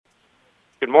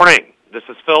Good morning. This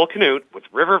is Phil Canute with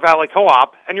River Valley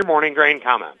Co-op and your morning grain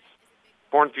comments.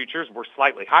 Corn futures were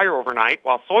slightly higher overnight,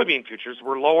 while soybean futures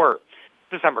were lower.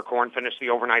 December corn finished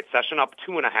the overnight session up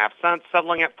 2.5 cents,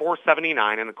 settling at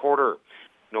 $4.7925.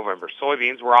 November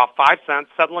soybeans were off 5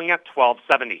 cents, settling at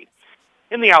 $12.70.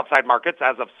 In the outside markets,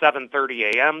 as of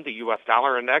 7:30 a.m., the U.S.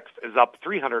 dollar index is up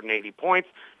 380 points,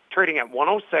 trading at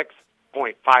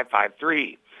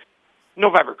 106.553.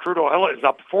 November crude oil is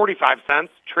up 45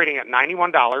 cents, trading at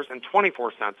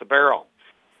 $91.24 a barrel.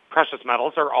 Precious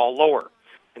metals are all lower.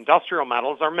 Industrial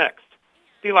metals are mixed.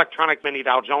 The electronic mini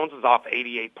Dow Jones is off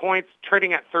 88 points,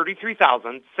 trading at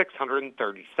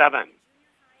 33,637.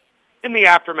 In the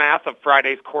aftermath of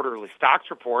Friday's quarterly stocks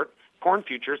report, corn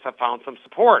futures have found some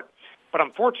support, but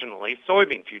unfortunately,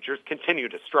 soybean futures continue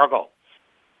to struggle.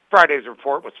 Friday's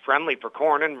report was friendly for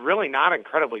corn and really not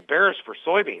incredibly bearish for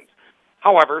soybeans.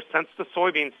 However, since the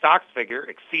soybean stocks figure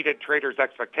exceeded traders'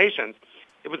 expectations,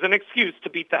 it was an excuse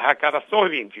to beat the heck out of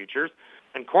soybean futures,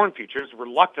 and corn futures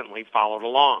reluctantly followed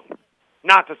along.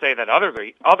 Not to say that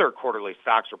other quarterly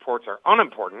stocks reports are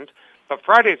unimportant, but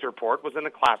Friday's report was in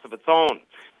a class of its own,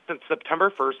 since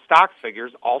September 1st stocks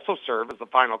figures also serve as the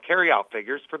final carryout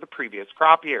figures for the previous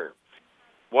crop year.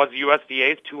 Was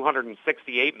USDA's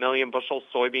 268 million bushel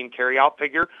soybean carryout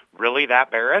figure really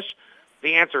that bearish?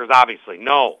 The answer is obviously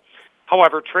no.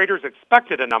 However, traders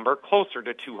expected a number closer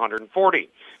to 240.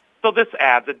 So this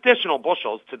adds additional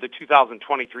bushels to the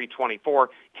 2023-24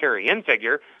 carry-in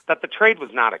figure that the trade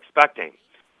was not expecting.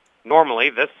 Normally,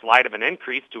 this slight of an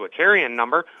increase to a carry-in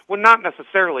number would not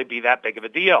necessarily be that big of a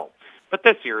deal. But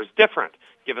this year is different,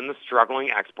 given the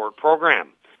struggling export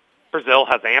program. Brazil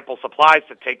has ample supplies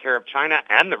to take care of China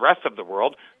and the rest of the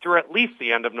world through at least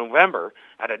the end of November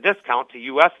at a discount to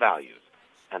U.S. values.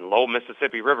 And low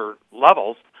Mississippi River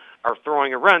levels are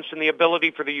throwing a wrench in the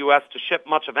ability for the U.S. to ship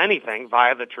much of anything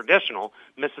via the traditional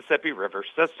Mississippi River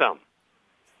system.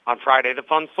 On Friday, the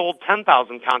fund sold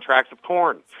 10,000 contracts of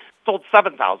corn, sold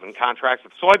 7,000 contracts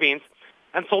of soybeans,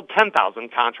 and sold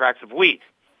 10,000 contracts of wheat.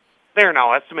 They are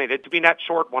now estimated to be net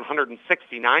short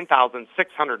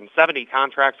 169,670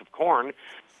 contracts of corn,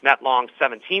 net long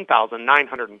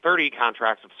 17,930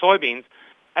 contracts of soybeans,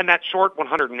 and net short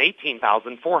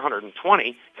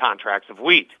 118,420 contracts of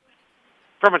wheat.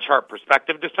 From a chart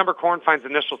perspective, December corn finds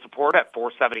initial support at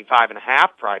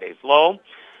 475.5, Friday's low,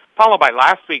 followed by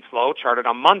last week's low charted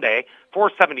on Monday,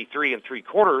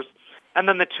 473.75, and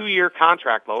then the 2-year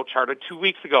contract low charted 2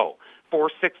 weeks ago,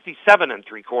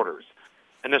 467.75.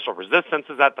 Initial resistance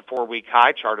is at the 4-week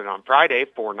high charted on Friday,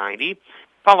 490,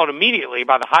 followed immediately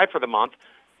by the high for the month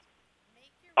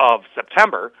of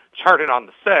September, charted on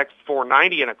the 6th,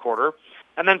 490.25,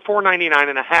 and then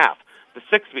 499.5. The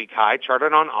 6-week high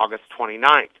charted on August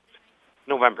 29th.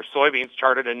 November soybeans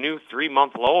charted a new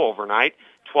 3-month low overnight,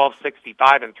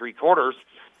 1265.75.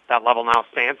 That level now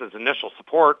stands as initial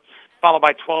support, followed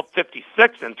by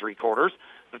 1256.75,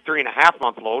 the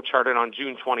 3.5-month low charted on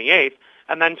June 28th,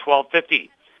 and then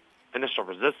 1250. Initial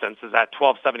resistance is at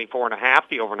 1274.5,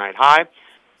 the overnight high,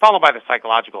 followed by the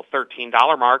psychological $13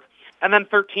 mark, and then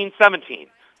 1317,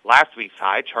 last week's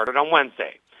high charted on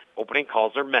Wednesday. Opening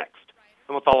calls are mixed.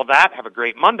 And with all of that, have a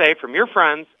great Monday from your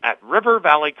friends at River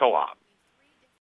Valley Co-op.